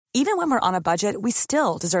Even when we're on a budget, we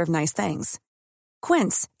still deserve nice things.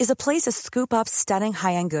 Quince is a place to scoop up stunning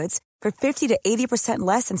high-end goods for 50 to 80%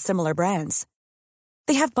 less than similar brands.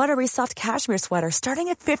 They have buttery soft cashmere sweaters starting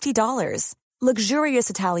at $50, luxurious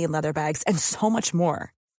Italian leather bags, and so much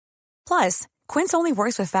more. Plus, Quince only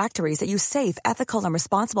works with factories that use safe, ethical, and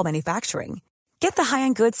responsible manufacturing. Get the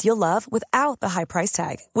high-end goods you'll love without the high price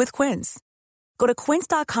tag with Quince. Go to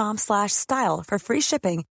quince.com/style for free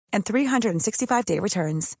shipping and 365-day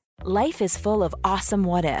returns. Life is full of awesome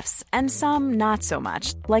what-ifs, and some not so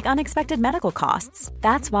much, like unexpected medical costs.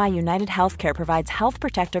 That's why United Healthcare provides Health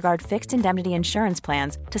Protector Guard fixed indemnity insurance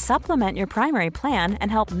plans to supplement your primary plan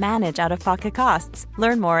and help manage out-of-pocket costs.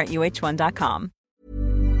 Learn more at uh1.com.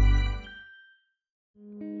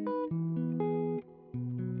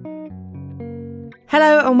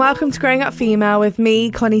 Hello and welcome to Growing Up Female with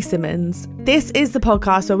me, Connie Simmons. This is the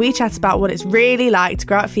podcast where we chat about what it's really like to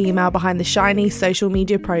grow up female behind the shiny social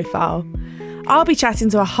media profile. I'll be chatting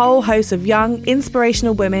to a whole host of young,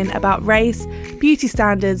 inspirational women about race, beauty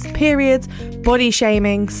standards, periods, body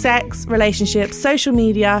shaming, sex, relationships, social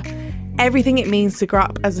media, everything it means to grow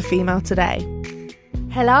up as a female today.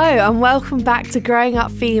 Hello and welcome back to Growing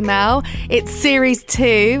Up Female. It's series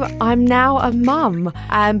 2. I'm now a mum,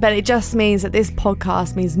 but it just means that this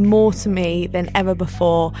podcast means more to me than ever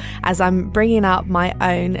before as I'm bringing up my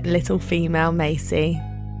own little female Macy.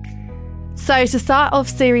 So to start off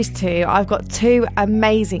series 2, I've got 2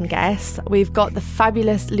 amazing guests. We've got the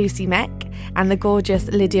fabulous Lucy Meck and the gorgeous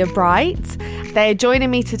Lydia Bright. They're joining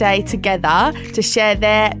me today together to share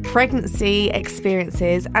their pregnancy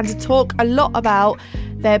experiences and to talk a lot about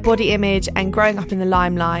their body image and growing up in the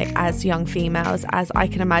limelight as young females, as I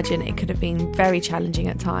can imagine it could have been very challenging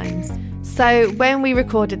at times. So when we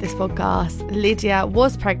recorded this podcast, Lydia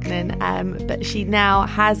was pregnant, but she now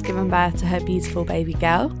has given birth to her beautiful baby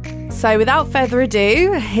girl. So without further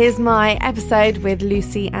ado, here's my episode with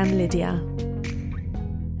Lucy and Lydia.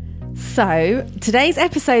 So today's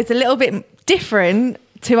episode's a little bit different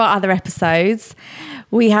to our other episodes.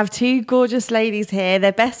 We have 2 gorgeous ladies here.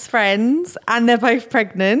 They're best friends and they're both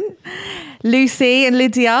pregnant. Lucy and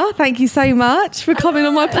Lydia, thank you so much for coming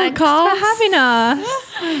on my podcast. Thanks for having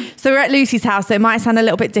us. So we're at Lucy's house, so it might sound a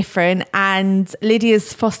little bit different. And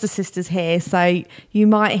Lydia's foster sister's here, so you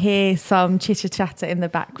might hear some chitter-chatter in the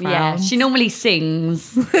background. Yeah, she normally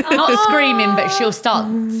sings. Not screaming, but she'll start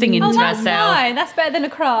singing to That's herself. fine. That's better than a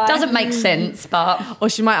cry. Doesn't make sense, but... Or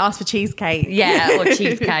she might ask for cheesecake. Yeah, or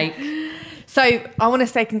cheesecake. So I want to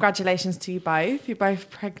say congratulations to you both. You're both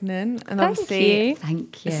pregnant. And obviously,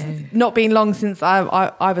 Thank you. It's not been long since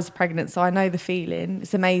I was pregnant, so I know the feeling.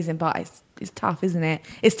 It's amazing, but it's tough, isn't it?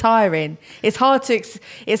 It's tiring. It's hard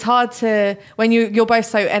to when you're both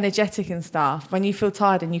so energetic and stuff, when you feel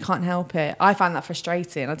tired and you can't help it. I find that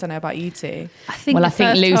frustrating. I don't know about you two. I think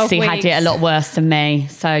Lucy had it a lot worse than me,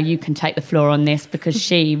 so you can take the floor on this because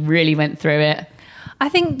she really went through it. I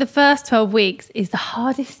think the first 12 weeks is the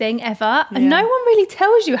hardest thing ever. And no one really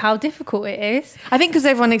tells you how difficult it is. I think because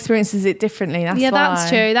everyone experiences it differently. That's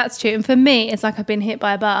why. That's true. And for me, it's like I've been hit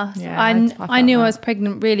by a bus. Yeah, I knew I was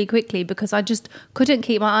pregnant really quickly because I just couldn't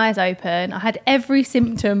keep my eyes open. I had every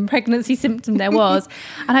pregnancy symptom there was.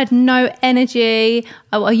 And I had no energy.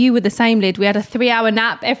 Oh, you were the same, Lyd. We had a 3-hour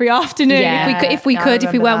nap every afternoon if we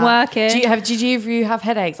weren't working. Did you have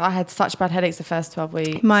headaches? I had such bad headaches the first 12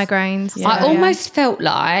 weeks. Migraines. Yeah. I almost felt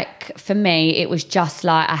like, for me, it was just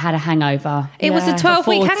like I had a hangover. It was a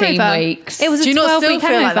 12-week hangover. Weeks. It was a 12-week hangover. Do you not still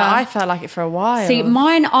feel like that? I felt like it for a while. See,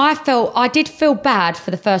 mine, I did feel bad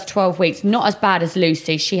for the first 12 weeks. Not as bad as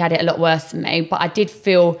Lucy. She had it a lot worse than me. But I did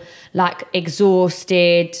feel like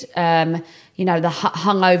exhausted, the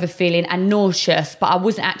hungover feeling and nauseous. But I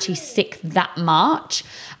wasn't actually sick that much.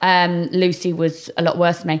 Lucy was a lot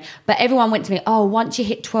worse than me. But everyone went to me, oh, once you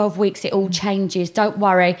hit 12 weeks, it all changes. Don't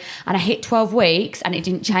worry. And I hit 12 weeks and it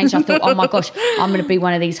didn't change. I thought, oh my gosh, I'm going to be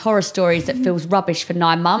one of these horror stories that feels rubbish for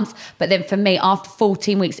 9 months. But then for me, after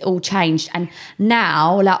 14 weeks, it all changed. And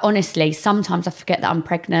now, like, honestly, sometimes I forget that I'm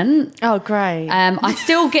pregnant. Oh, great. I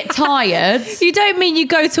still get tired. You don't mean you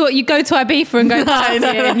go to Ibiza and go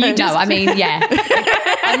partying? No, I mean, yeah.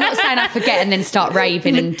 I'm not saying I forget and then start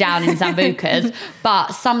raving and down in Zambucas,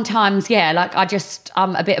 but sometimes,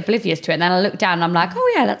 I'm a bit oblivious to it. And then I look down and I'm like,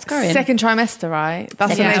 oh yeah, that's growing. Second trimester, right?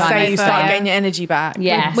 That's when they say you start getting your energy back.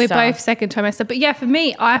 Yeah. We're both second trimester. But yeah, for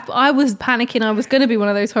me, I was panicking. I was going to be one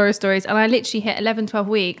of those horror stories. And I literally hit 11, 12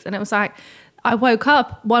 weeks. And it was like, I woke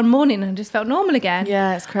up one morning and just felt normal again.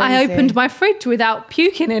 Yeah, it's crazy. I opened my fridge without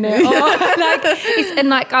puking in it.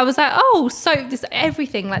 I was like, oh, soap, this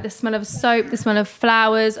everything, like the smell of soap, the smell of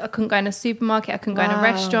flowers. I couldn't go in a supermarket. I couldn't go in a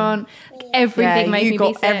restaurant. Everything made me be sick.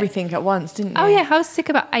 You got everything at once, didn't you? Oh yeah, I was sick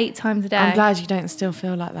about 8 times a day. I'm glad you don't still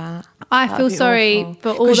feel like that. I feel sorry for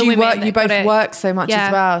all the women. You both work so much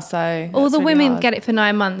as well, so all the really women hard. get it for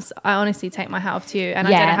 9 months. I honestly take my hat off to you, and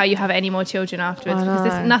I don't know how you have any more children afterwards, because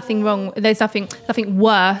there's nothing wrong. There's nothing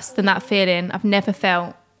worse than that feeling. I've never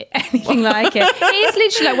felt anything like it. It's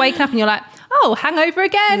literally like waking up and you're like, oh, hangover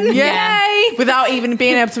again. Yay! Without even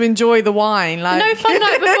being able to enjoy the wine. Like no fun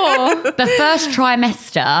night before. The first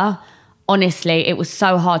trimester, honestly, it was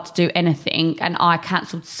so hard to do anything, and I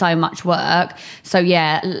cancelled so much work. So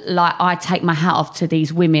yeah, like I take my hat off to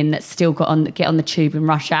these women that still get on the tube in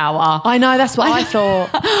rush hour. I know, that's what I thought.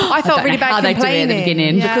 I felt really bad complaining at the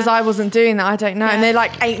beginning because I wasn't doing that. I don't know. And they're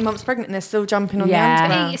like 8 months pregnant and they're still jumping on the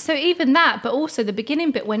underwear. So even that, but also the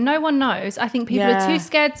beginning bit when no one knows, I think people are too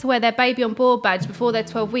scared to wear their baby on board badge before they're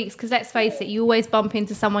 12 weeks, because let's face it, you always bump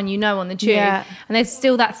into someone you know on the tube. Yeah. And there's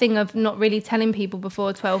still that thing of not really telling people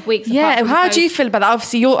before 12 weeks. Yeah, how do you feel about that?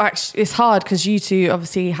 Obviously, it's hard because you two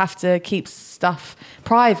obviously have to keep stuff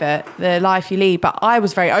private, the life you lead. But I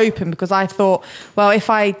was very open because I thought, well,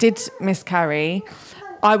 if I did miscarry,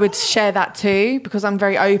 I would share that too, because I'm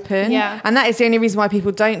very open. Yeah. And that is the only reason why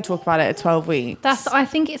people don't talk about it at 12 weeks. I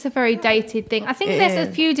think it's a very dated thing. I think there's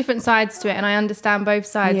a few different sides to it, and I understand both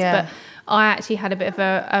sides. Yeah. But I actually had a bit of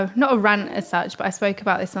a not a rant as such, but I spoke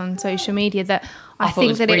about this on social media that I think it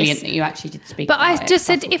was that brilliant that you actually did speak. But about I just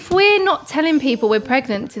said, if we're not telling people we're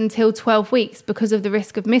pregnant until 12 weeks because of the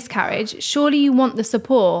risk of miscarriage, surely you want the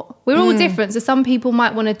support. We're all different, so some people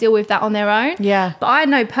might want to deal with that on their own. Yeah. But I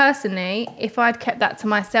know personally, if I'd kept that to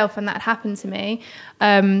myself and that happened to me,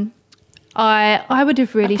 I would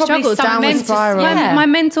have really struggled. My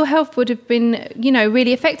mental health would have been,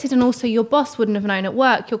 really affected, and also your boss wouldn't have known at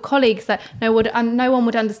work, your colleagues, that no one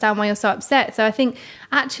would understand why you're so upset. So I think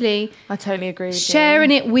actually, I totally agree with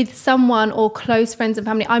sharing it with someone or close friends and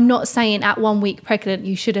family. I'm not saying at 1 week pregnant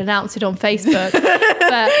you should announce it on Facebook,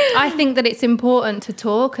 but I think that it's important to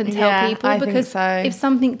talk and tell people, because if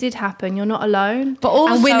something did happen, you're not alone. But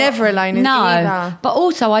also, and we're never alone either. But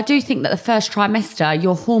also, I do think that the first trimester,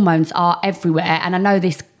 your hormones are everywhere, and I know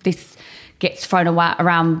this gets thrown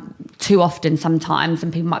around too often sometimes,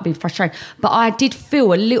 and people might be frustrated, but I did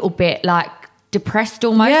feel a little bit like depressed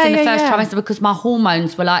almost in the first trimester, because my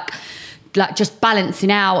hormones were like just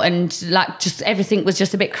balancing out, and like just everything was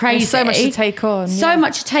just a bit crazy. There's so much to take on. So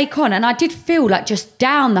much to take on. And I did feel like just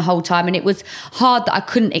down the whole time, and it was hard that I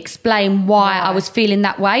couldn't explain why I was feeling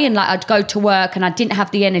that way. And like I'd go to work and I didn't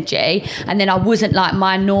have the energy, and then I wasn't like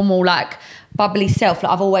my normal like bubbly self.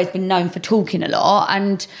 Like I've always been known for talking a lot,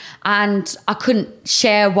 and I couldn't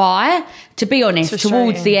share why. To be honest,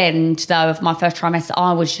 towards the end though of my first trimester,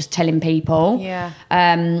 I was just telling people.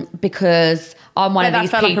 Because I'm one of these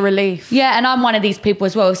people. Like a relief. Yeah, and I'm one of these people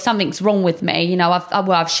as well. If something's wrong with me,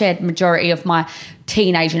 I've shared majority of my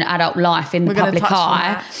teenage and adult life in the public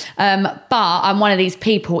eye. But I'm one of these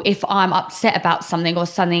people, if I'm upset about something or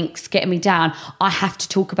something's getting me down, I have to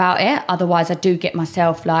talk about it. Otherwise I do get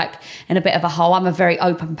myself like in a bit of a hole. I'm a very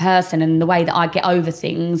open person, and the way that I get over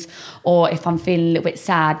things, or if I'm feeling a little bit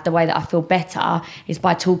sad, the way that I feel better is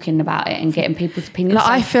by talking about it and getting people's opinions. Like,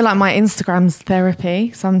 I feel like my Instagram's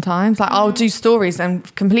therapy sometimes. Like I'll do stories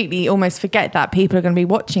and completely almost forget that people are going to be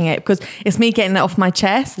watching it, because it's me getting it off my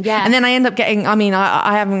chest. Yeah. And then I end up getting,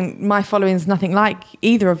 I haven't, my following's nothing like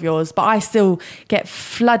either of yours, but I still get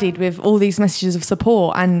flooded with all these messages of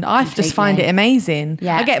support, and I just find it amazing.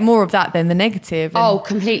 Yeah. I get more of that than the negative. Oh,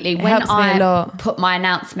 completely. When I put my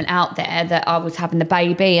announcement out there that I was having the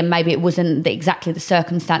baby, and maybe it wasn't exactly the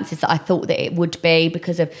circumstances that I thought that it would be,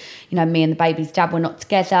 because of, me and the baby's dad were not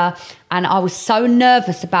together. And I was so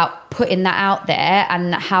nervous about putting that out there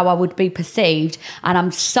and how I would be perceived. And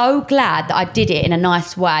I'm so glad that I did it in a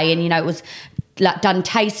nice way. And, it was like done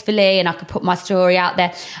tastefully, and I could put my story out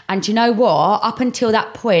there. And you know what? Up until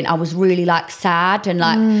that point, I was really like sad and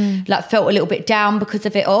like felt a little bit down because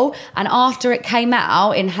of it all. And after it came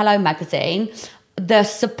out in Hello Magazine, the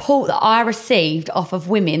support that I received off of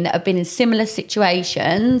women that have been in similar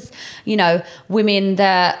situations, women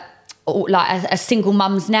that like are single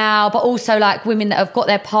mums now, but also like women that have got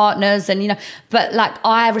their partners, and but like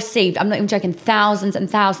I received, I'm not even joking, thousands and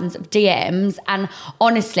thousands of DMs. And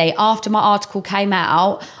honestly, after my article came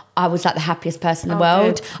out, I was like the happiest person in the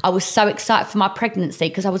world. Good. I was so excited for my pregnancy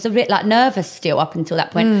because I was a bit like nervous still up until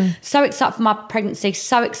that point. So excited for my pregnancy,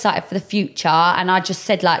 so excited for the future. And I just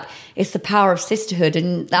said like, it's the power of sisterhood.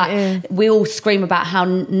 And that we all scream about how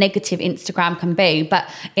negative Instagram can be. But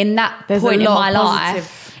in that point in my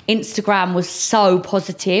life, Instagram was so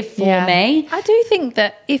positive for me. I do think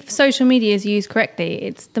that if social media is used correctly,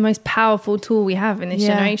 it's the most powerful tool we have in this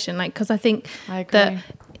generation. Like, because I think that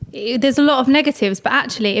there's a lot of negatives, but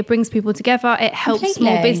actually it brings people together. It helps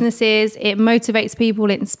small businesses. It motivates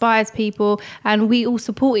people. It inspires people, and we all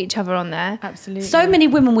support each other on there. Absolutely. So many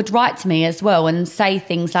women would write to me as well and say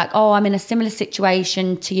things like, "Oh, I'm in a similar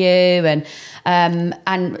situation to you,"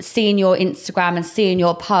 and seeing your Instagram and seeing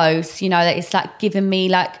your posts, you know, that it's like giving me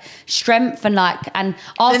like strength and like and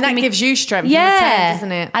asking that me, gives you strength, in return,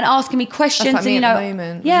 doesn't it? And asking me questions, like me and at the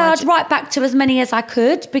moment. I'd write back to as many as I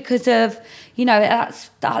could because of. You know,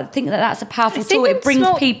 I think that's a powerful tool. It brings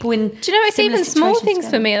people in. Do you know, it's even small things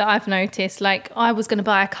together. for me that I've noticed. Like, I was going to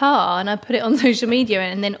buy a car and I put it on social media,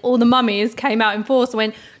 and then all the mummies came out in force and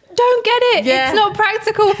went, "Don't get it. It's not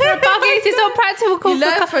practical for buggies. It's not practical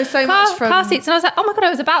for car seats." And I was like, "Oh my God, I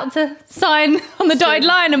was about to sign on the dotted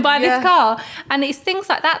line and buy this car." And it's things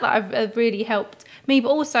like that have really helped me. But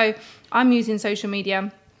also, I'm using social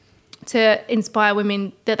media to inspire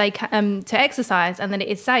women that they can to exercise and that it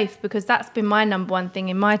is safe, because that's been my number one thing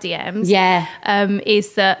in my DMs.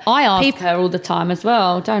 Is that I ask her all the time as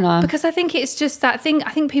well, don't I? Because I think it's just that thing. I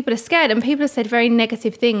think people are scared, and people have said very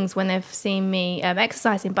negative things when they've seen me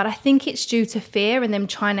exercising, but I think it's due to fear and them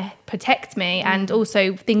trying to protect me, and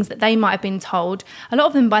also things that they might have been told, a lot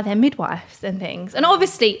of them by their midwives and things. And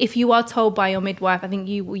obviously if you are told by your midwife, I think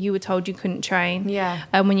you were told you couldn't train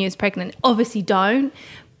when you was pregnant, obviously don't.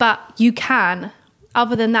 But you can.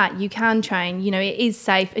 Other than that, you can train. You know, it is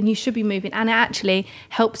safe, and you should be moving. And it actually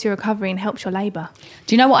helps your recovery and helps your labour.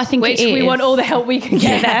 Do you know what I think it is? Which we want all the help we can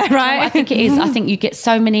get there, right? I think it is. I think you get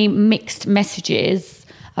so many mixed messages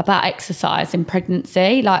about exercise in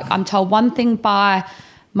pregnancy. Like, I'm told one thing by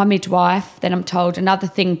my midwife, then I'm told another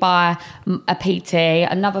thing by a PT,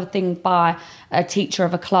 another thing by a teacher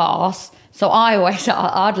of a class. So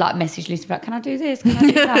I'd like message Lucy, like, "Can I do this? Can I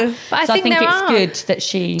do that?" But I think it's good that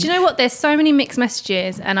she... Do you know what? There's so many mixed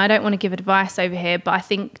messages, and I don't want to give advice over here, but I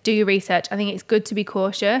think do your research. I think it's good to be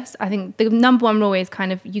cautious. I think the number one rule is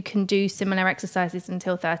kind of you can do similar exercises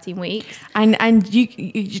until 13 weeks. And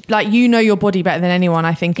you know your body better than anyone,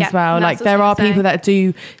 I think, as well. Like, there are people that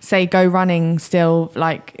do say go running still,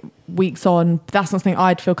 like, weeks on. That's not something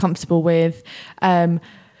I'd feel comfortable with.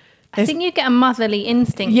 I think you get a motherly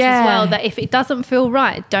instinct as well, that if it doesn't feel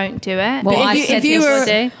right, don't do it. Well,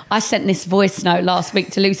 I sent this voice note last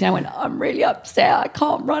week to Lucy and I went, "I'm really upset. I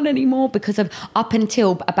can't run anymore," because of up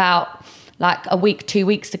until about like a week, 2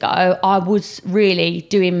 weeks ago, I was really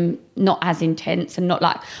doing not as intense and not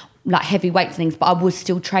like heavy weights and things, but I was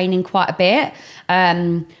still training quite a bit.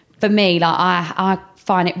 For me, like I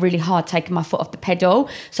find it really hard taking my foot off the pedal.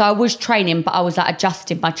 So I was training, but I was like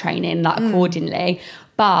adjusting my training like accordingly.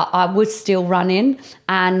 But I was still running,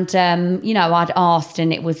 and you know, I'd asked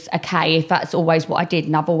and it was okay if that's always what I did,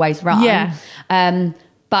 and I've always run.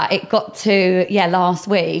 But it got to last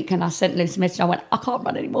week, and I sent Lucy a message. I went, "I can't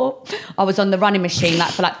run anymore." I was on the running machine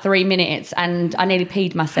for 3 minutes, and I nearly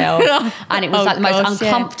peed myself, and it was the most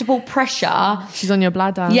uncomfortable pressure. She's on your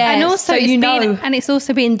bladder. Yeah, and also it's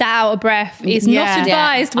also being that out of breath is not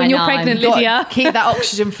advised when you're pregnant, Lydia. Keep that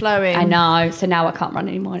oxygen flowing. I know. So now I can't run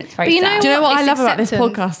anymore, and it's very sad. Do you know what I love about this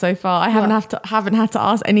podcast so far? I haven't had to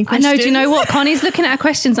ask any questions. I know. Do you know what? Connie's looking at her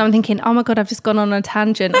questions. I'm thinking, oh my God, I've just gone on a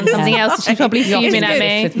tangent on something else. And she's probably fuming at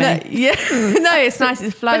me. No, it's nice.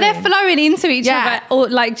 It's flowing. But they're flowing into each other. Or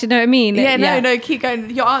do you know what I mean? No, keep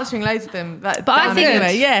going. You're answering loads of them. But I think,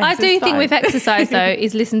 I do think with exercise though,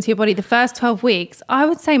 is listen to your body. The first 12 weeks, I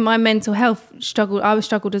would say my mental health struggled. I was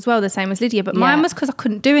struggled as well, the same as Lydia. But mine was because I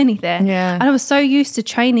couldn't do anything. Yeah. And I was so used to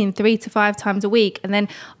training 3 to 5 times a week, and then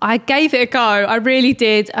I gave it a go. I really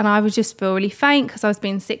did, and I would just feel really faint because I was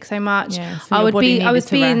being sick so much. Yeah, so I was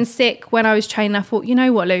being sick when I was training. I thought, you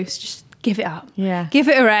know what, Luce, just give it up. Yeah. Give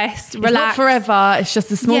it a rest. Relax. It's not forever. It's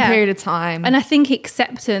just a small period of time. And I think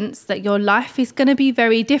acceptance that your life is going to be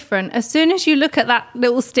very different. As soon as you look at that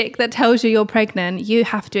little stick that tells you you're pregnant, you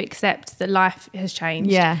have to accept that life has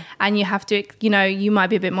changed. Yeah. And you have to, you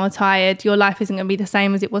might be a bit more tired. Your life isn't going to be the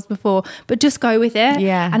same as it was before, but just go with it.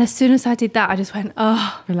 Yeah. And as soon as I did that, I just went,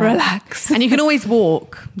 relax. And you can always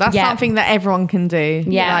walk. That's something that everyone can do.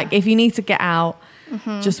 Yeah. Like if you need to get out,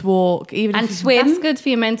 just walk. Even and if swim. That's good for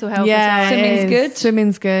your mental health as well. Swimming's good.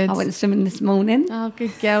 Swimming's good. I went swimming this morning. Oh,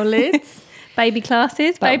 good girl, Liz. Baby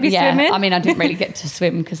classes, But swimming. I mean, I didn't really get to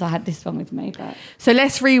swim because I had this one with me. But So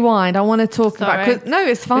let's rewind. I want to talk Sorry. about... No,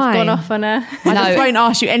 it's fine. We've gone off on a... I No. just won't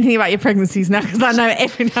ask you anything about your pregnancies now because I know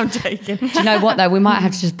everything. I'm joking. do you know what though? We might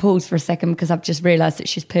have to just pause for a second because I've just realised that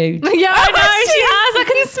she's pooed. Yeah, I know, she has. I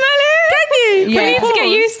can smell it. Can you? Yeah. We need to get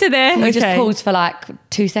used to this. We just Okay. paused for like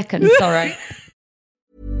 2 seconds. Sorry.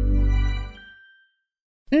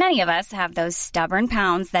 Many of us have those stubborn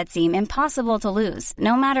pounds that seem impossible to lose,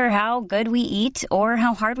 no matter how good we eat or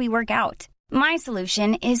how hard we work out. My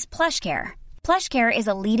solution is PlushCare. PlushCare is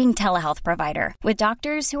a leading telehealth provider with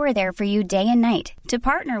doctors who are there for you day and night to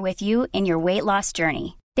partner with you in your weight loss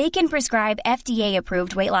journey. They can prescribe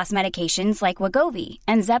FDA-approved weight loss medications like Wegovy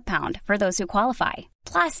and Zepbound for those who qualify.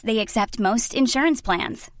 Plus, they accept most insurance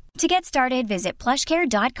plans. To get started, visit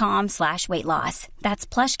plushcare.com/weightloss. That's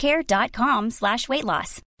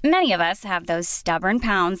plushcare.com/weightloss. Many of us have those stubborn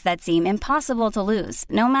pounds that seem impossible to lose,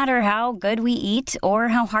 no matter how good we eat or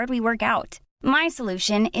how hard we work out. My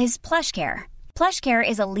solution is PlushCare. PlushCare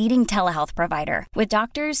is a leading telehealth provider with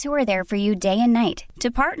doctors who are there for you day and night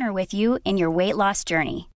to partner with you in your weight loss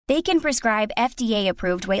journey. They can prescribe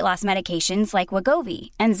FDA-approved weight loss medications like Wegovy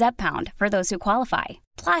and Zepbound for those who qualify.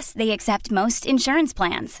 Plus, they accept most insurance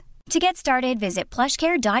plans. To get started, visit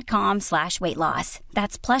plushcare.com/weightloss.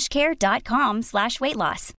 That's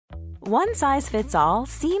plushcare.com/weightloss. One size fits all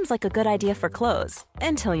seems like a good idea for clothes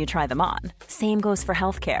until you try them on. Same goes for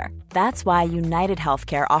healthcare. That's why United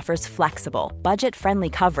Healthcare offers flexible, budget-friendly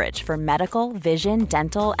coverage for medical, vision,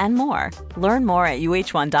 dental, and more. Learn more at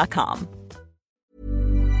uh1.com.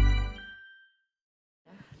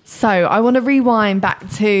 So I want to rewind back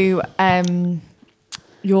to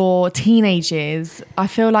your teenage years. I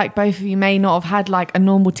feel like both of you may not have had like a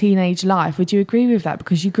normal teenage life. Would you agree with that?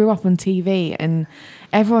 Because you grew up on TV and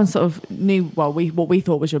everyone sort of knew, well, what we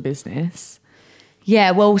thought was your business.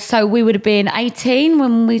 Yeah, well, so we would have been 18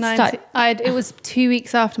 when we started. It was 2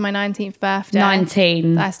 weeks after my 19th birthday.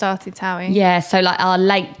 19. that I started towing. Yeah, so like our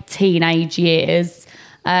late teenage years.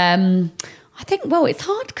 I think, well, it's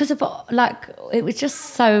hard because of like, it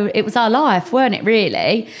was our life, weren't it,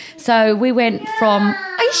 really? So we went from,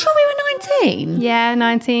 are you sure we were 19? Yeah,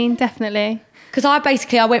 19, definitely. Because I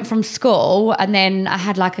went from school and then I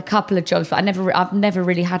had like a couple of jobs, but I've never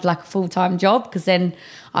really had like a full-time job because then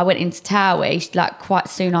I went into Towie like quite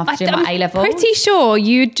soon after doing my A-levels. Pretty sure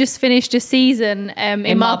you'd just finished a season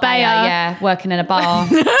in Marbella. Yeah, working in a bar.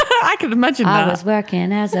 I could imagine that. I was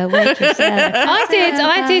working as a waitress.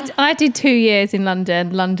 I did 2 years in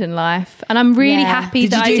London life, and I'm really happy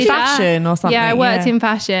Did that you I do did fashion that. or something? Yeah, I worked Yeah. in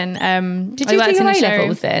fashion. Did I you worked do in your a showroom.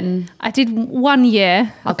 A-levels then? I did 1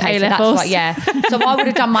 year. Okay, of so that's A-levels. right, yeah. So I would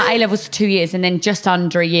have done my A-levels for 2 years and then just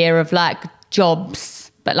under a year of like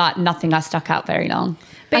jobs, but like nothing I stuck out very long.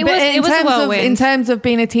 But it was a whirlwind. In terms of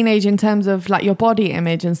being a teenager, in terms of like your body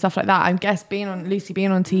image and stuff like that, I guess being on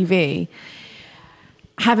TV,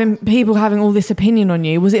 having all this opinion on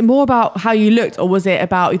you, was it more about how you looked or was it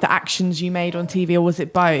about the actions you made on TV or was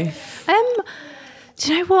it both?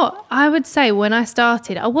 Do you know what? I would say when I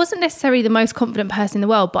started, I wasn't necessarily the most confident person in the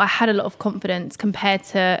world, but I had a lot of confidence compared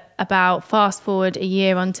to about fast forward a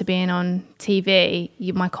year on to being on TV.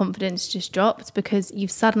 My confidence just dropped because you've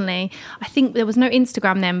suddenly, I think there was no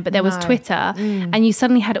Instagram then, but there was Twitter and you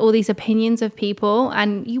suddenly had all these opinions of people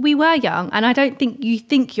and we were young. And I don't think you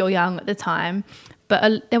think you're young at the time,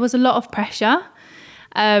 but there was a lot of pressure.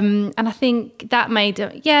 And I think that made,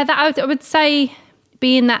 I would say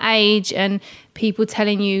being that age and people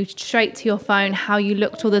telling you straight to your phone how you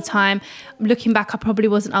looked all the time. Looking back, I probably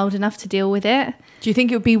wasn't old enough to deal with it. Do you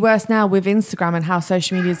think it would be worse now with Instagram and how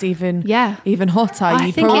social media is even hotter? I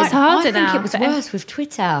think it's harder now. I think it was worse with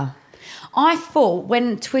Twitter. I thought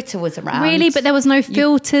when Twitter was around... Really? But there was no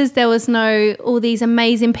filters. There was no all these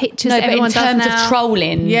amazing pictures that everyone does now. No, but in terms of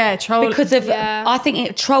trolling... Yeah, trolling. Because of... Yeah. I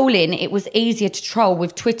think trolling, it was easier to troll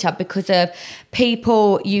with Twitter because of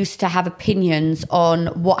people used to have opinions on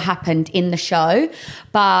what happened in the show.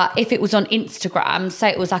 But if it was on Instagram,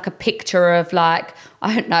 say it was like a picture of like...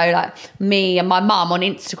 I don't know, like me and my mum on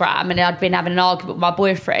Instagram and I'd been having an argument with my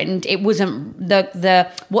boyfriend, it wasn't the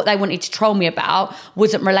what they wanted to troll me about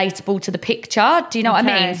wasn't relatable to the picture. Do you know what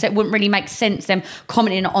I mean? So it wouldn't really make sense them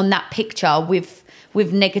commenting on that picture with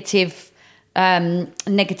negative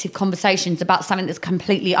conversations about something that's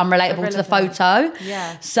completely unrelatable to the photo.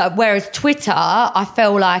 Yeah. So whereas Twitter, I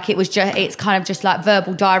feel like it's kind of just like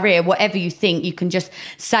verbal diarrhea. Whatever you think, you can just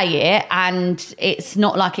say it, and it's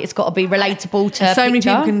not like it's got to be relatable to. So many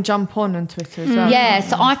people can jump on Twitter as well. Yeah.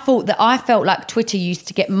 So I felt like Twitter used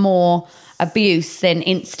to get more abuse than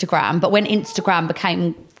Instagram, but when Instagram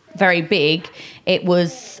became very big, it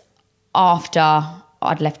was after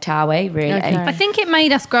I'd left Towie, really. Okay. I think it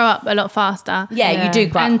made us grow up a lot faster. Yeah, you do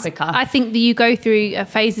grow up quicker. I think that you go through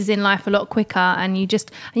phases in life a lot quicker, and you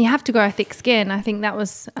have to grow a thick skin. I think that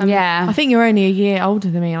was I think you're only a year older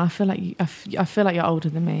than me, and I feel like you're older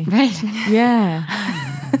than me. Really? Yeah.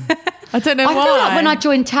 I don't know why. I feel like when I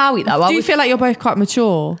joined Towie, though, do you feel like you're both quite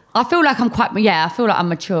mature? I feel like I'm I feel like I'm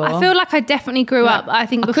mature. I feel like I definitely grew up. I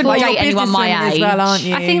think I couldn't before date anyone my age. As well, aren't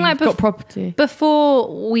you? I think like You've got property.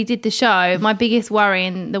 Before we did the show, my biggest worry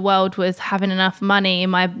in the world was having enough money in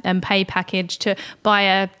my pay package to buy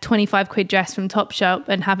a 25 quid dress from Topshop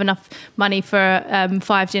and have enough money for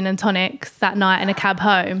 5 gin and tonics that night and a cab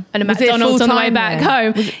home and a McDonald's on the way back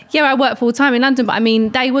home. Yeah, I worked full time in London, but I mean,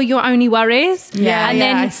 they were your only worries. Yeah, and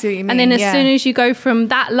then, I see what you mean. And then as soon as you go from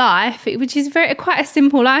that life, which is quite a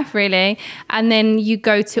simple life really, and then you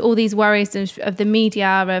go to all these worries of the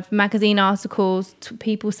media, of magazine articles, to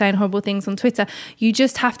people saying horrible things on Twitter, you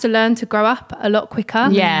just have to learn to grow up a lot quicker.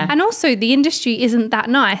 Yeah. And also the industry isn't that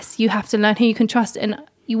nice. You have to learn who you can trust, and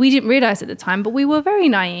we didn't realise at the time, but we were very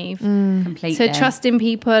naive Completely. to trust in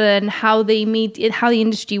people and how the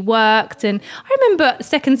industry worked. And I remember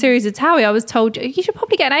second series of Towie, I was told, you should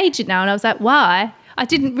probably get an agent now. And I was like, why? I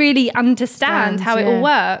didn't really understand how it all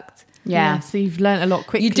worked. Yeah. So you've learnt a lot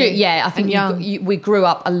quickly. You do, yeah. I think young. we grew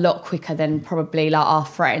up a lot quicker than probably like our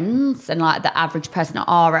friends and like the average person at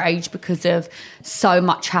our age, because of so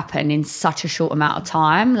much happened in such a short amount of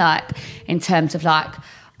time. Like in terms of like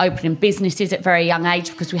opening businesses at a very young age,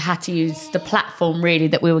 because we had to use the platform really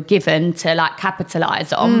that we were given to like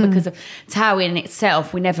capitalise on. Because of Towie in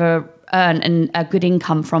itself, we never earn a good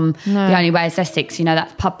income from The Only Way is Essex. You know,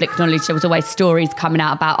 that's public knowledge. There was always stories coming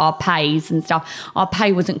out about our pays and stuff. Our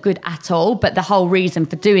pay wasn't good at all, but the whole reason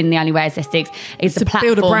for doing The Only Way is Essex is the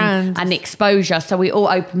platform build a brand and the exposure. So we all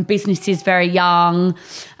opened businesses very young,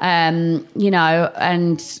 you know,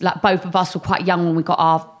 and like both of us were quite young when we got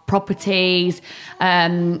our properties,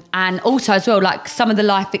 and also as well, like some of the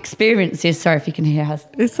life experiences. Sorry if you can hear her.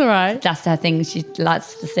 It's all right. That's her thing. She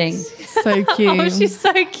likes to sing. So cute. Oh, she's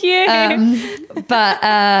so cute. But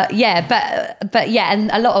yeah,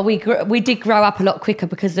 and a lot of we did grow up a lot quicker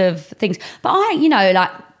because of things. But I, you know,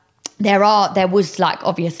 like there was like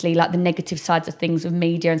obviously like the negative sides of things with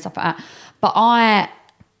media and stuff like that. But I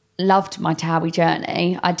loved my Towie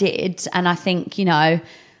journey. I did, and I think, you know,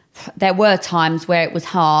 there were times where it was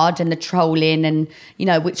hard and the trolling and, you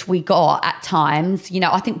know, which we got at times. You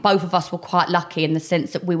know, I think both of us were quite lucky in the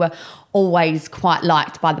sense that we were always quite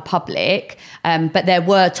liked by the public. But there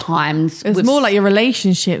were times... It was more like your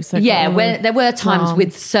relationships. Where there were times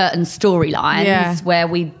with certain storylines where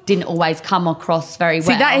we didn't always come across very well.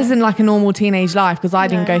 See, that isn't like a normal teenage life, because I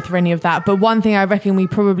didn't go through any of that. But one thing I reckon we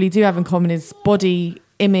probably do have in common is body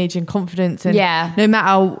image and confidence. And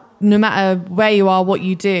no matter where you are, what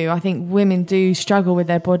you do, I think women do struggle with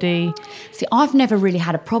their body. See, I've never really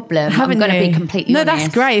had a problem. I'm going to be completely honest. No,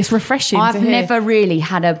 that's great. It's refreshing. I've never really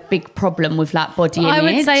had a big problem with like body image. I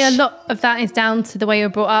would say a lot of that is down to the way you're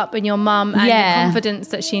brought up and your mum and the confidence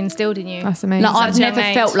that she instilled in you. That's amazing. Like, I've never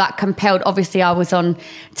felt like compelled. Obviously, I was on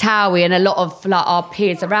Towie, and a lot of like our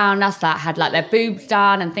peers around us like had like their boobs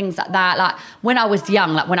done and things like that. Like when I was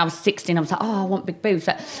young, like when I was 16, I was like, oh, I want big boobs.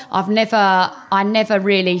 But I never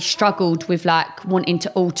really struggled with like wanting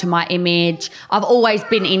to alter my image. I've always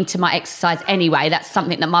been into my exercise anyway. That's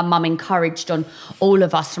something that my mum encouraged on all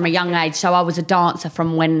of us from a young age. So I was a dancer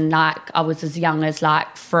from when like I was as young as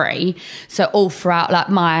like 3. So all throughout like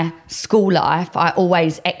my school life, I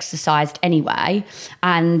always exercised anyway.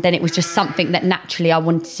 And then it was just something that naturally I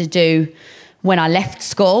wanted to do when I left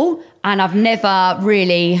school. And I've never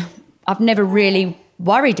really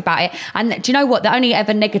worried about it. And do you know what? The only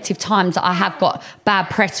ever negative times that I have got bad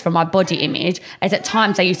press from my body image is at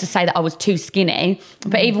times they used to say that I was too skinny.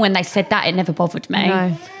 But even when they said that, it never bothered me.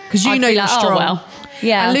 No, because you know you're strong. Oh, well.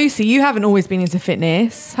 Yeah. And Lucy, you haven't always been into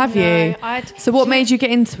fitness, have you? So what made you get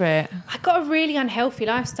into it? I got a really unhealthy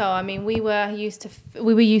lifestyle. I mean, we were used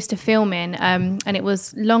to filming, and it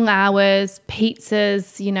was long hours,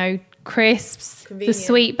 pizzas, you know, crisps, the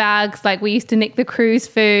sweet bags. Like we used to nick the cruise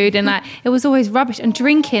food, and like it was always rubbish. And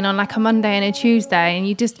drinking on like a Monday and a Tuesday, and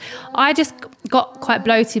I just got quite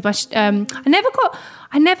bloated. I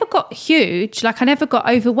never got huge, like I never got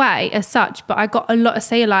overweight as such, but I got a lot of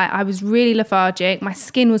cellulite. I was really lethargic. My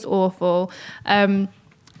skin was awful. And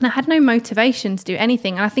I had no motivation to do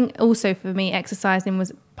anything. And I think also for me, exercising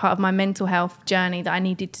was part of my mental health journey that I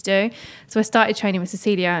needed to do. So I started training with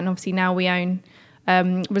Cecilia, and obviously now we own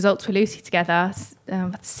Results for Lucy together,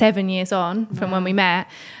 7 years on from when we met.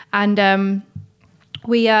 And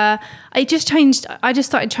it just changed. I just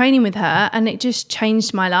started training with her and it just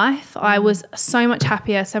changed my life. I was so much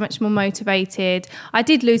happier, so much more motivated. I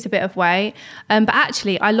did lose a bit of weight, but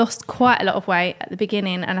actually I lost quite a lot of weight at the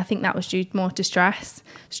beginning, and I think that was due more to stress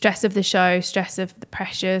of the show, stress of the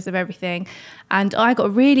pressures of everything. And I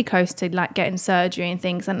got really close to like getting surgery and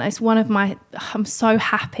things, and it's one of my, I'm so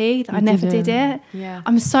happy that I never did it. Yeah.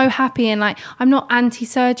 I'm so happy, and like I'm not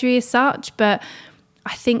anti-surgery as such, but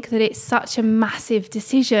I think that it's such a massive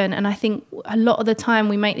decision, and I think a lot of the time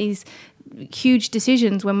we make these huge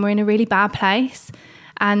decisions when we're in a really bad place.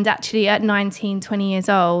 And actually at 19, 20 years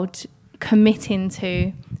old, committing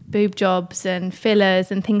to boob jobs and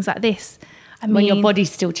fillers and things like this, I mean, when your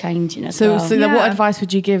body's still changing as well. So then what advice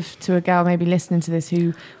would you give to a girl maybe listening to this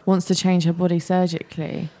who wants to change her body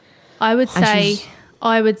surgically? I would say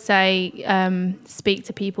speak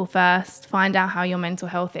to people first, find out how your mental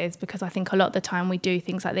health is, because I think a lot of the time we do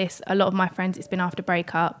things like this. A lot of my friends, it's been after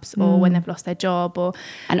breakups or when they've lost their job, or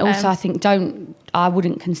and also I think I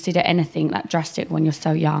wouldn't consider anything like drastic when you're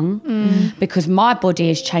so young, because my body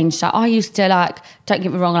has changed. So I used to like, don't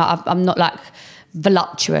get me wrong, like I'm not like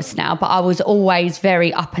voluptuous now, but I was always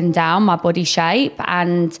very up and down, my body shape,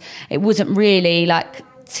 and it wasn't really like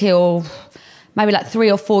till maybe like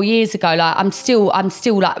 3 or 4 years ago, like I'm still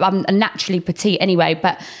like, I'm naturally petite anyway,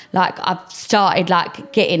 but like I've started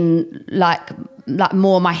like getting like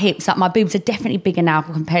more of my hips, like my boobs are definitely bigger now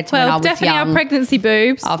compared to when I was young. Definitely our pregnancy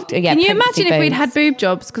boobs. Can you imagine if we'd had boob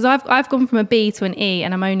jobs? Because I've gone from a B to an E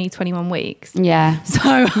and I'm only 21 weeks. Yeah. So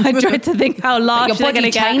I dread to think how large your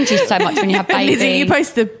body changes so much when you have babies. Lizzie, you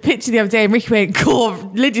posted a picture the other day and Ricky went,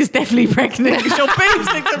 "God, Lydia's definitely pregnant because your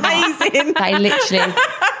boobs look amazing." They literally,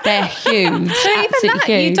 they're huge. So even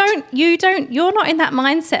that, huge. you're not in that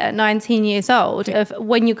mindset at 19 years old of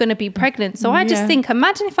when you're going to be pregnant. So I just think,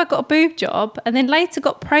 imagine if I got a boob job and then later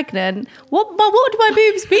got pregnant, what would my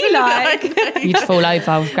boobs be like? You'd fall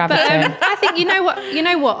over with gravity. But I think you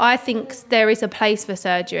know what I think there is a place for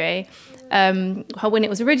surgery. When it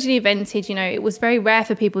was originally invented, it was very rare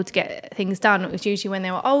for people to get things done. It was usually when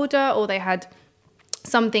they were older or they had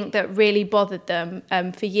something that really bothered them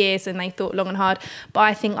for years and they thought long and hard. But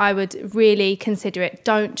I think I would really consider it.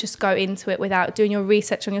 Don't just go into it without doing your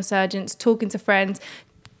research on your surgeons, talking to friends,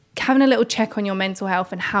 having a little check on your mental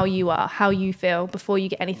health and how you feel before you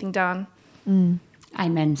get anything done.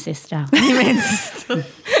 Amen, sister. Amen, sister.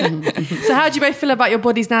 So how do you both feel about your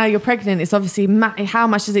bodies now you're pregnant? It's obviously how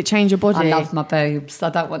much does it change your body? I love my boobs. I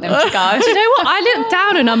don't want them to go. Do you know what? I look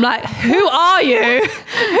down and I'm like, who are you?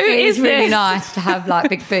 Who is this? Really nice to have like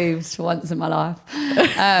big boobs for once in my life.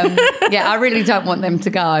 I really don't want them to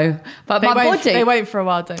go. But they won't for a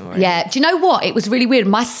while, don't worry. Yeah. Do you know what? It was really weird.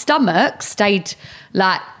 My stomach stayed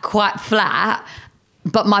like quite flat,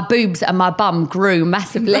 but my boobs and my bum grew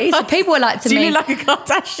massively. So people were like to me... Do you look like a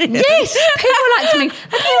Kardashian? Yes. People were like to me,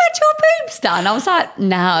 have you had your boobs done? I was like,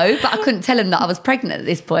 no. But I couldn't tell them that I was pregnant at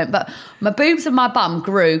this point. But my boobs and my bum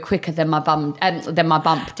grew quicker than my bump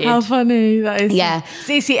did. How funny that is. Yeah.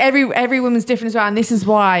 See, every woman's different as well. And this is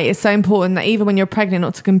why it's so important that even when you're pregnant,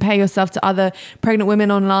 not to compare yourself to other pregnant women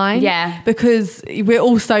online. Yeah. Because we're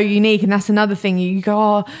all so unique. And that's another thing. You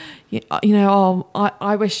go,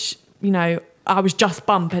 I wish, I was just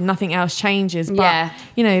bump and nothing else changes. But,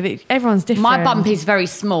 everyone's different. My bump is very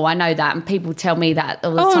small. I know that. And people tell me that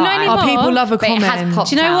all the time. Not anymore. People love a comment. It has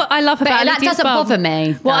popped Do you know what I love about that Lydia's doesn't bum? bother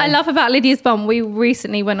me. What I love about Lydia's bum, we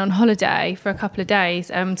recently went on holiday for a couple of days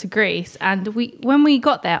to Greece. And when we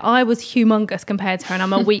got there, I was humongous compared to her. And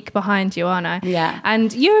I'm a week behind you, aren't I? Yeah.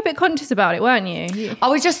 And you were a bit conscious about it, weren't you? I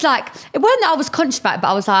was just like, it wasn't that I was conscious about it,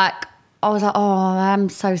 but I was like, oh, I'm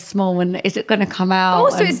so small, and is it going to come out? But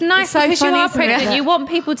also, it's nice so because funny, you are isn't it? pregnant. You want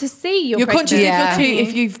people to see you're conscious pregnant.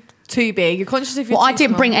 if you're too big. You're conscious if you're too I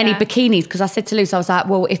didn't small. bring any bikinis because I said to Luce, I was like,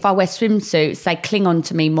 well, if I wear swimsuits, they cling on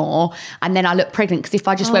to me more, and then I look pregnant, because if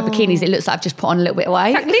I just wear bikinis, it looks like I've just put on a little bit of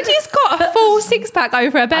weight. Lydia's got a full six-pack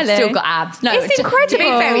over her belly. I've still got abs. No, it's incredible. To be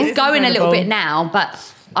fair, it's going incredible. a little bit now,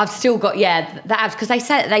 but I've still got, the abs, because they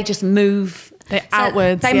say that they just move...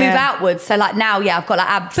 outwards. They move outwards. So like now, I've got like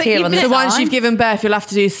abs here on the So side. once you've given birth, you'll have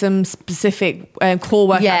to do some specific core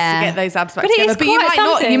workouts to get those abs back But it together. is But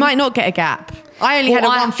quite you might not get a gap. I only had a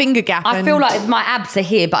one finger gap. I feel like my abs are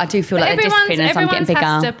here, but I do feel like they're disappearing as I'm getting bigger.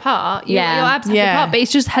 Everyone's has to part. Your abs have to Yeah. part, but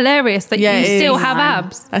it's just hilarious that you still have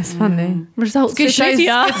abs. That's funny. Results Good with shows,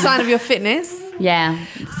 Lydia. good sign of your fitness. Yeah.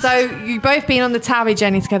 So you've both been on the Towie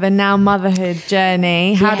journey together, now motherhood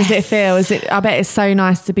journey. How does it feel? I bet it's so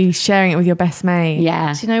nice to be sharing it with your best mate.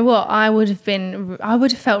 Yeah. Do you know what? I would have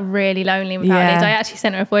felt really lonely without Liz. I actually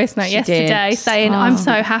sent her a voice note yesterday saying I'm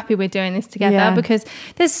so happy we're doing this together because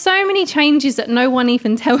there's so many changes that no one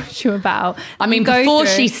even tells you about. I mean, You go before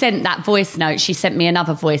through. she sent that voice note, she sent me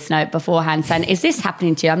another voice note beforehand saying, is this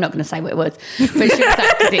happening to you? I'm not going to say what it was, but she was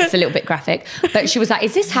like, because it's a little bit graphic, but she was like,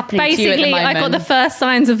 is this happening to you at the Basically, moment? I got the first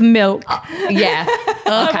signs of milk. Yeah.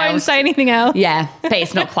 Okay. I won't say anything else. Yeah, but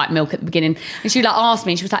it's not quite milk at the beginning. And she like asked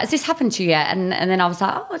me, she was like, has this happened to you yet? And then I was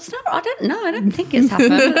like, oh, it's not, I don't know, I don't think it's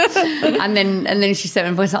happened. and then she sent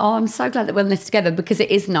me a voice like, oh, I'm so glad that we're in this together, because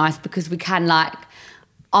it is nice, because we can like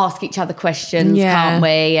ask each other questions, can't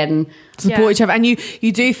we? And support each other. And you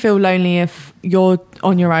do feel lonely if you're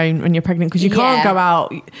on your own when you're pregnant, because you can't go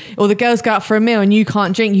out, or the girls go out for a meal and you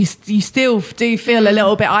can't drink. You still do feel a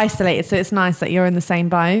little bit isolated, so it's nice that you're in the same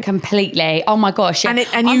boat. completely. Oh my gosh. And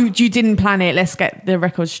you didn't plan it. Let's get the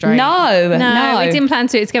record straight. No, we didn't plan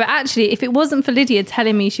to do it together. Actually, if it wasn't for Lydia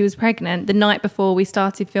telling me she was pregnant the night before we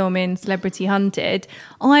started filming Celebrity Hunted,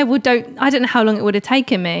 I don't know how long it would have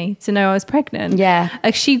taken me to know I was pregnant. Yeah.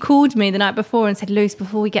 She called me the night before and said, Luce,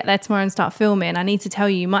 before we get there tomorrow and start filming, I need to tell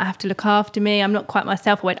you might have to look after me. I'm not quite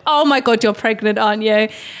myself. I went, oh my God, you're pregnant, aren't you? And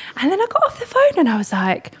then I got off the phone and I was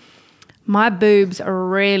like, my boobs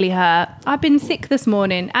really hurt. I've been sick this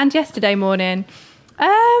morning and yesterday morning.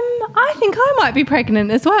 I think I might be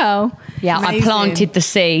pregnant as well. Yeah, Amazing. I planted the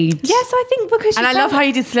seed. Yes, I think because And I love how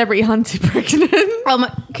you did Celebrity Hunted pregnant.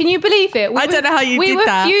 can you believe it? I don't know how you we did were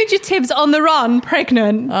that. fugitives on the run,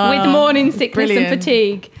 pregnant, with morning sickness brilliant. and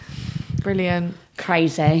fatigue. Brilliant.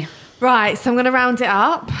 Crazy. Right, so I'm going to round it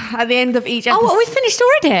up at the end of each episode. Oh, are we finished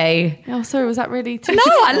already? Oh, sorry, was that really too? No,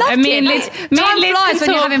 I loved And me it. and Lid, me Time and Lid flies can when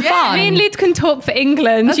you're talk- having fun. Me and Lid can talk for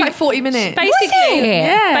England. That's like 40 minutes. Basically, Was it?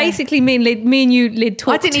 Yeah. Basically, me and you, Lid,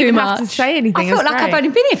 talk I didn't too even much. have to say anything. I It was felt like great. I've only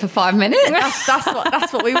been here for 5 minutes.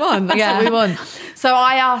 That's what we want. That's Yeah. what we want. So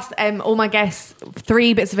I asked all my guests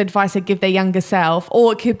 3 bits of advice they'd give their younger self,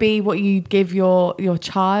 or it could be what you'd give your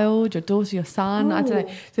child, your daughter, your son. I don't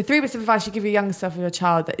know. So 3 bits of advice you give your younger self or your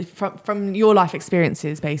child that from your life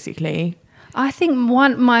experiences, basically. I think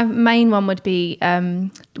my main one would be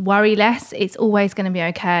worry less. It's always going to be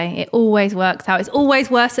okay. It always works out. It's always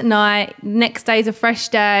worse at night. Next day's a fresh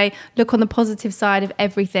day. Look on the positive side of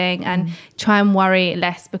everything and try and worry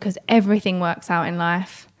less, because everything works out in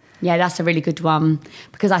life. Yeah, that's a really good one,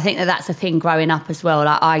 because I think that's a thing growing up as well.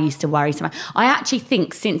 Like, I used to worry so much. I actually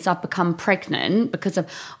think since I've become pregnant, because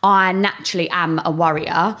I naturally am a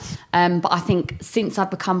worrier, but I think since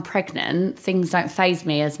I've become pregnant, things don't faze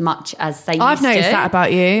me as much as they used to. I've noticed that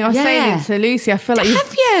about you. I was saying it to Lucy. I feel like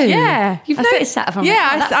Have you? Yeah, You've I noticed that from me?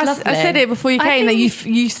 Yeah, Oh, that's I lovely. said it before you I came that think-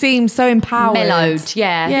 you seem so empowered, Mellowed,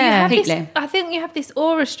 yeah. Yeah. Completely. I think you have this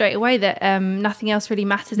aura straight away that nothing else really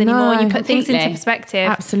matters anymore. No, You put things into completely. perspective.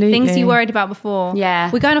 Absolutely. Things you worried about before.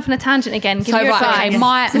 Yeah. We're going off on a tangent again. Give So your right, okay.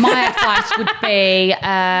 advice. My advice would be,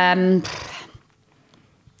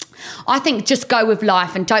 I think just go with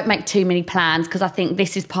life and don't make too many plans, because I think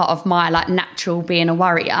this is part of my like natural being a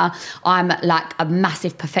worrier. I'm like a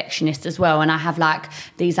massive perfectionist as well, and I have like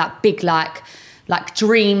these like big like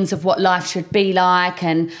dreams of what life should be like.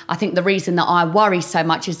 And I think the reason that I worry so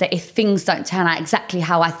much is that if things don't turn out exactly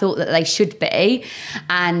how I thought that they should be,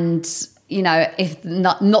 and you know, if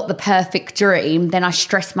not the perfect dream, then I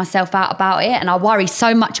stress myself out about it, and I worry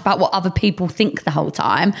so much about what other people think the whole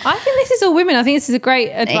time. I think this is all women. I think this is a great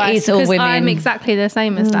advice. is all because women. I'm exactly the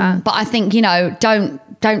same as that. But I think, you know,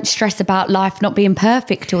 don't stress about life not being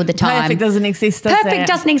perfect all the time. Perfect doesn't exist, does Perfect it?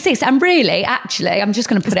 doesn't exist. And really, actually, I'm just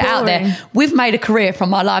going to put It's it out boring. there. We've made a career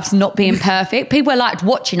from our lives not being perfect. People are like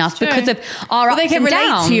watching us because of our Well, ups they can and relate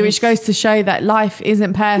downs. to you, which goes to show that life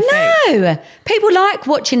isn't perfect. No, people like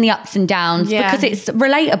watching the ups and downs Yeah. because it's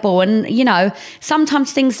relatable. And, you know,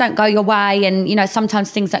 sometimes things don't go your way, and, you know,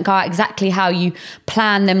 sometimes things don't go out exactly how you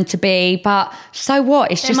plan them to be. But so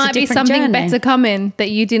what? It's There just a might be different something journey. better coming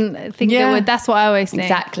that you didn't think Yeah. there would. That's what I always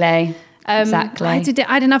think. Exactly. Exactly.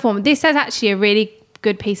 I had another one. This is actually a really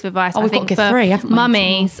good piece of advice. I we've got think to give for 3, haven't we?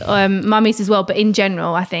 mummies as well, but in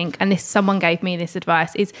general, I think, and this someone gave me this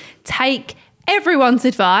advice, is take everyone's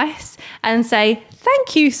advice and say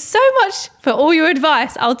thank you so much for all your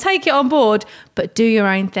advice. I'll take it on board, but do your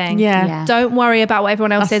own thing. Yeah. Don't worry about what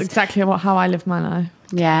everyone else That's says. exactly how I live my life.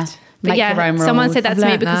 Yeah. But Make yeah, your own someone rules. said that I've to me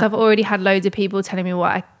learnt because that. I've already had loads of people telling me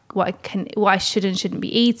what I should and shouldn't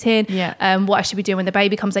be eating. Yeah. What I should be doing when the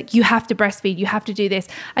baby comes. Like, you have to breastfeed, you have to do this.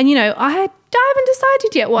 And you know, I had I haven't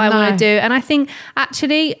decided yet what I No. want to do. And I think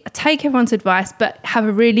actually take everyone's advice, but have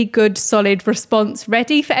a really good, solid response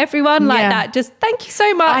ready for everyone like Yeah. that. Just thank you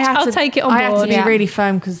so much. I'll take it on I board. had to be really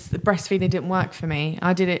firm because the breastfeeding didn't work for me.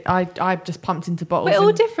 I did it. I just pumped into bottles. We're all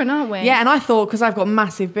and- different, aren't we? Yeah, and I thought because I've got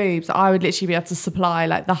massive boobs, I would literally be able to supply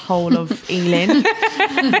like the whole of Ealing, and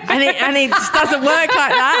it just doesn't work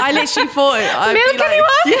like that. I literally thought I'd Milk be like,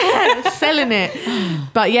 anyone? yeah, selling it,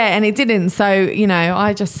 but yeah, and it didn't. So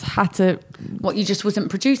I just had to. What, you just wasn't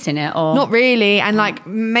producing it, or Not really, and like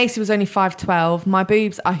Macy was only 5'12". My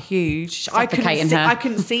boobs are huge. Suffocating her. I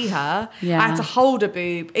couldn't see her. Yeah. I had to hold a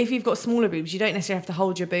boob. If you've got smaller boobs, you don't necessarily have to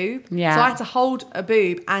hold your boob. Yeah. So I had to hold a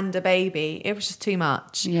boob and a baby. It was just too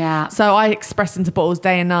much. Yeah. So I expressed into bottles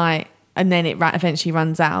day and night, and then it eventually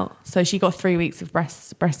runs out. So she got 3 weeks of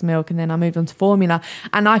breast milk, and then I moved on to formula.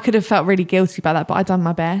 And I could have felt really guilty about that, but I done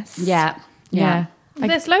my best. yeah.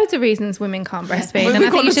 There's loads of reasons women can't breastfeed, Well, and I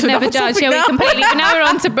we've think you gone should to never another judge. topic Yeah, we now. completely. But now we're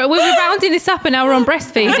on to. We were rounding this up, and now we're on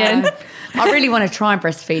breastfeeding. I really want to try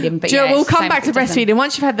breastfeeding, but Jill, yeah, we'll it's the come same back to if it doesn't- breastfeeding.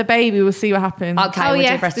 Once you've had the baby, we'll see what happens. Okay, Oh, we'll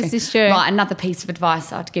yes, do breastfeeding. this is true. Right, another piece of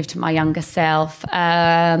advice I'd give to my younger self.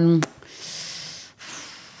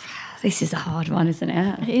 This is a hard one, isn't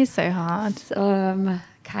it? It is so hard.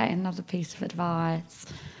 Okay, another piece of advice.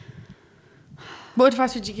 What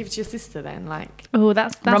advice would you give to your sister then? Like, Oh,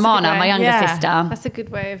 that's a good Romana, way. my younger Yeah. sister. That's a good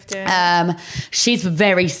way of doing it. She's a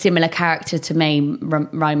very similar character to me,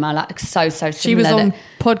 Roma, like so similar. she was on that-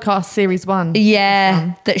 podcast series 1.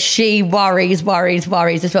 Yeah, that she worries as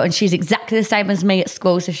well. And she's exactly the same as me at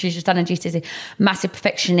school. So she's just done a GCSE, massive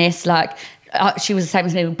perfectionist. Like, she was the same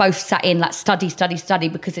as me. We both sat in like study,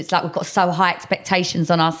 because it's like we've got so high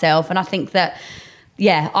expectations on ourselves. And I think that,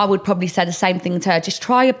 yeah, I would probably say the same thing to her. Just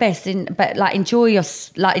try your best, but like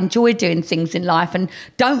enjoy doing things in life, and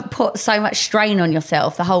don't put so much strain on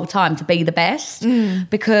yourself the whole time to be the best,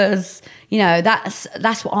 because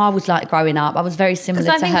that's what I was like growing up. I was very similar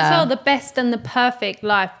Because I to think her. as well, the best and the perfect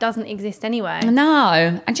life doesn't exist anyway.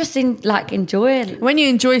 No, and just enjoy it. When you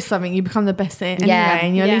enjoy something, you become the best at it anyway, Yeah.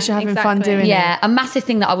 and at least you're having fun exactly. doing Yeah, it. a massive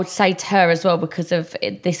thing that I would say to her as well, because of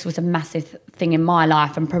it, this was a massive thing in my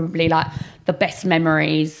life, and probably like the best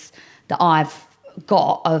memories that I've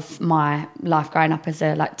got of my life growing up as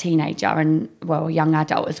a like teenager and young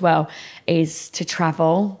adult as well, is to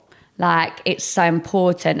travel. Like, it's so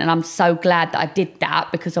important, and I'm so glad that I did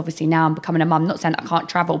that, because obviously now I'm becoming a mum. Not saying that I can't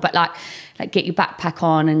travel, but like get your backpack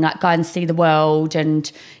on and like go and see the world,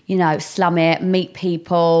 and slum it, meet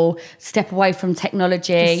people, step away from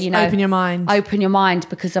technology. Just open your mind. Open your mind,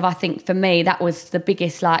 because I think for me that was the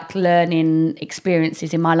biggest like learning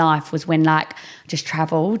experiences in my life, was when like just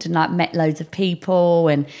travelled and like met loads of people,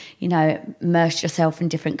 and immersed yourself in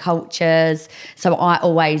different cultures. So I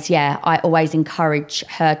always encourage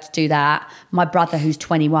her to do that. My brother, who's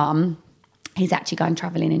 21, he's actually going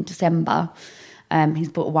travelling in December. He's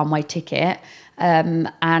bought a one-way ticket.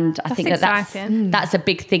 And I think exciting. that's a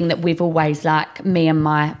big thing that we've always, like, me and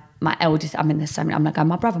my eldest, I mean, there's so many, I'm not going,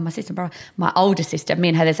 my brother, my sister, my older sister, me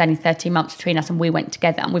and her, there's only 13 months between us, and we went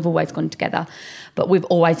together, and we've always gone together. But we've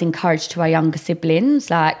always encouraged to our younger siblings,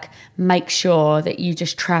 like, make sure that you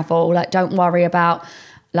just travel. Like, don't worry about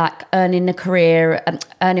like earning a career,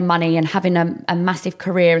 earning money and having a massive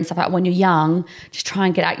career and stuff like that. When you're young, just try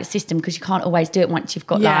and get out your system, because you can't always do it once you've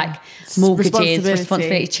got like mortgages,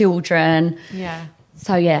 responsibility, children. Yeah.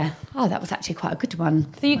 So yeah, that was actually quite a good one.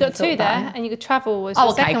 So you got I thought two about there, it. and you could travel was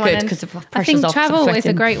Oh, the okay, second good, one. 'cause the I pressure's think off, travel is a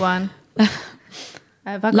sweating. great one.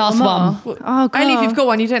 Have I got Last more? one. Oh god! Only if you've got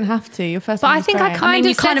one, you don't have to. Your first But one I was think great. I kind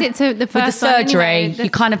of said it to the first with the surgery. one, You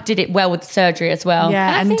kind of did it well with the surgery as well.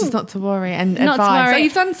 Yeah, I and think- just not to worry and Not to advice. worry. Oh,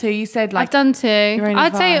 you've done two. You said like I've done two. your own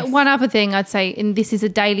I'd say advice. one other thing I'd say, and this is a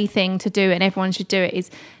daily thing to do, and everyone should do it, is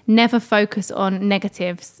never focus on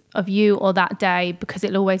negatives of you or that day, because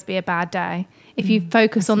it'll always be a bad day. If you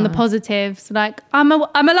focus on the positives, like I'm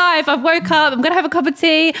alive, I've woke up, I'm gonna have a cup of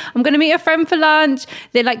tea, I'm gonna meet a friend for lunch.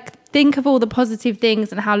 They're like, think of all the positive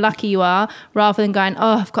things and how lucky you are, rather than going,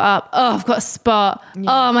 oh, I've got up, oh, I've got a spot,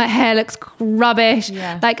 oh, my hair looks rubbish.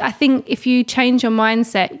 Yeah. Like, I think if you change your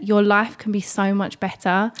mindset, your life can be so much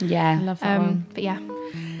better. Yeah. I love that one. But yeah.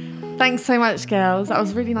 Thanks so much, girls. That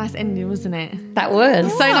was a really nice ending, wasn't it? That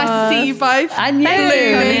was. So nice to see you both. And you.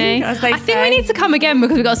 Blooming, as they I think say. we need to come again,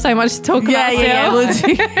 because we've got so much to talk Yeah, about. yeah,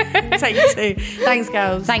 still. we'll do. Take two. Thanks,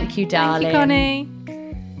 girls. Thank you, Thank darling. you, Connie.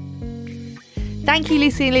 Thank you,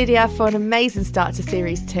 Lucy and Lydia, for an amazing start to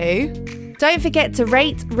Series 2. Don't forget to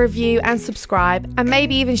rate, review and subscribe, and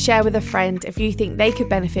maybe even share with a friend if you think they could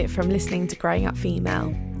benefit from listening to Growing Up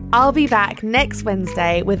Female. I'll be back next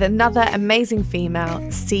Wednesday with another amazing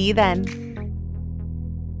female. See you then.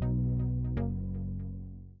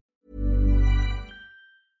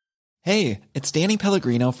 Hey, it's Danny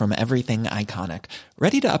Pellegrino from Everything Iconic.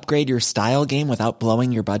 Ready to upgrade your style game without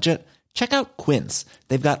blowing your budget? Check out Quince.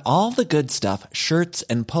 They've got all the good stuff, shirts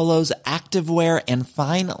and polos, activewear, and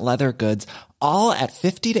fine leather goods, all at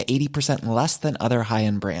 50 to 80% less than other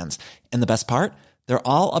high-end brands. And the best part? They're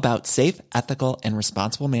all about safe, ethical, and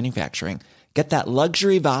responsible manufacturing. Get that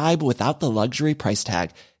luxury vibe without the luxury price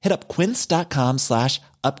tag. Hit up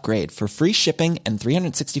quince.com/upgrade for free shipping and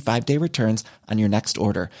 365-day returns on your next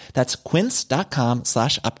order. That's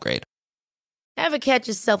quince.com/upgrade. Ever catch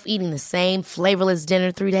yourself eating the same flavorless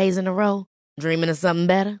dinner 3 days in a row? Dreaming of something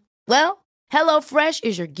better? Well, HelloFresh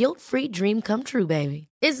is your guilt-free dream come true, baby.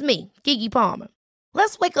 It's me, Keke Palmer.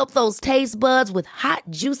 Let's wake up those taste buds with hot,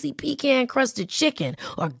 juicy pecan-crusted chicken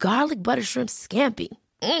or garlic butter shrimp scampi.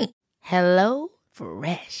 Hello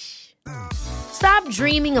Fresh. Stop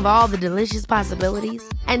dreaming of all the delicious possibilities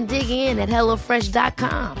and dig in at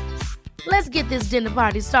HelloFresh.com. Let's get this dinner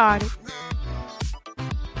party started.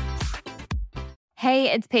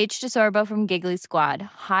 Hey, it's Paige DeSorbo from Giggly Squad.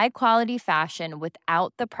 High quality fashion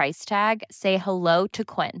without the price tag. Say hello to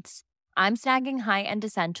Quince. I'm snagging high-end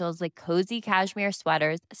essentials like cozy cashmere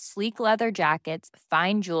sweaters, sleek leather jackets,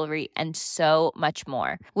 fine jewelry, and so much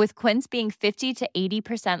more. With Quince being 50 to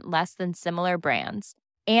 80% less than similar brands.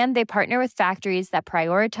 And they partner with factories that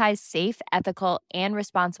prioritize safe, ethical, and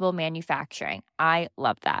responsible manufacturing. I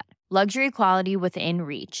love that. Luxury quality within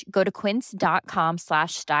reach. Go to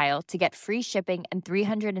quince.com/style to get free shipping and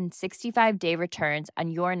 365-day returns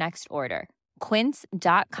on your next order.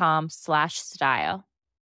 Quince.com/style.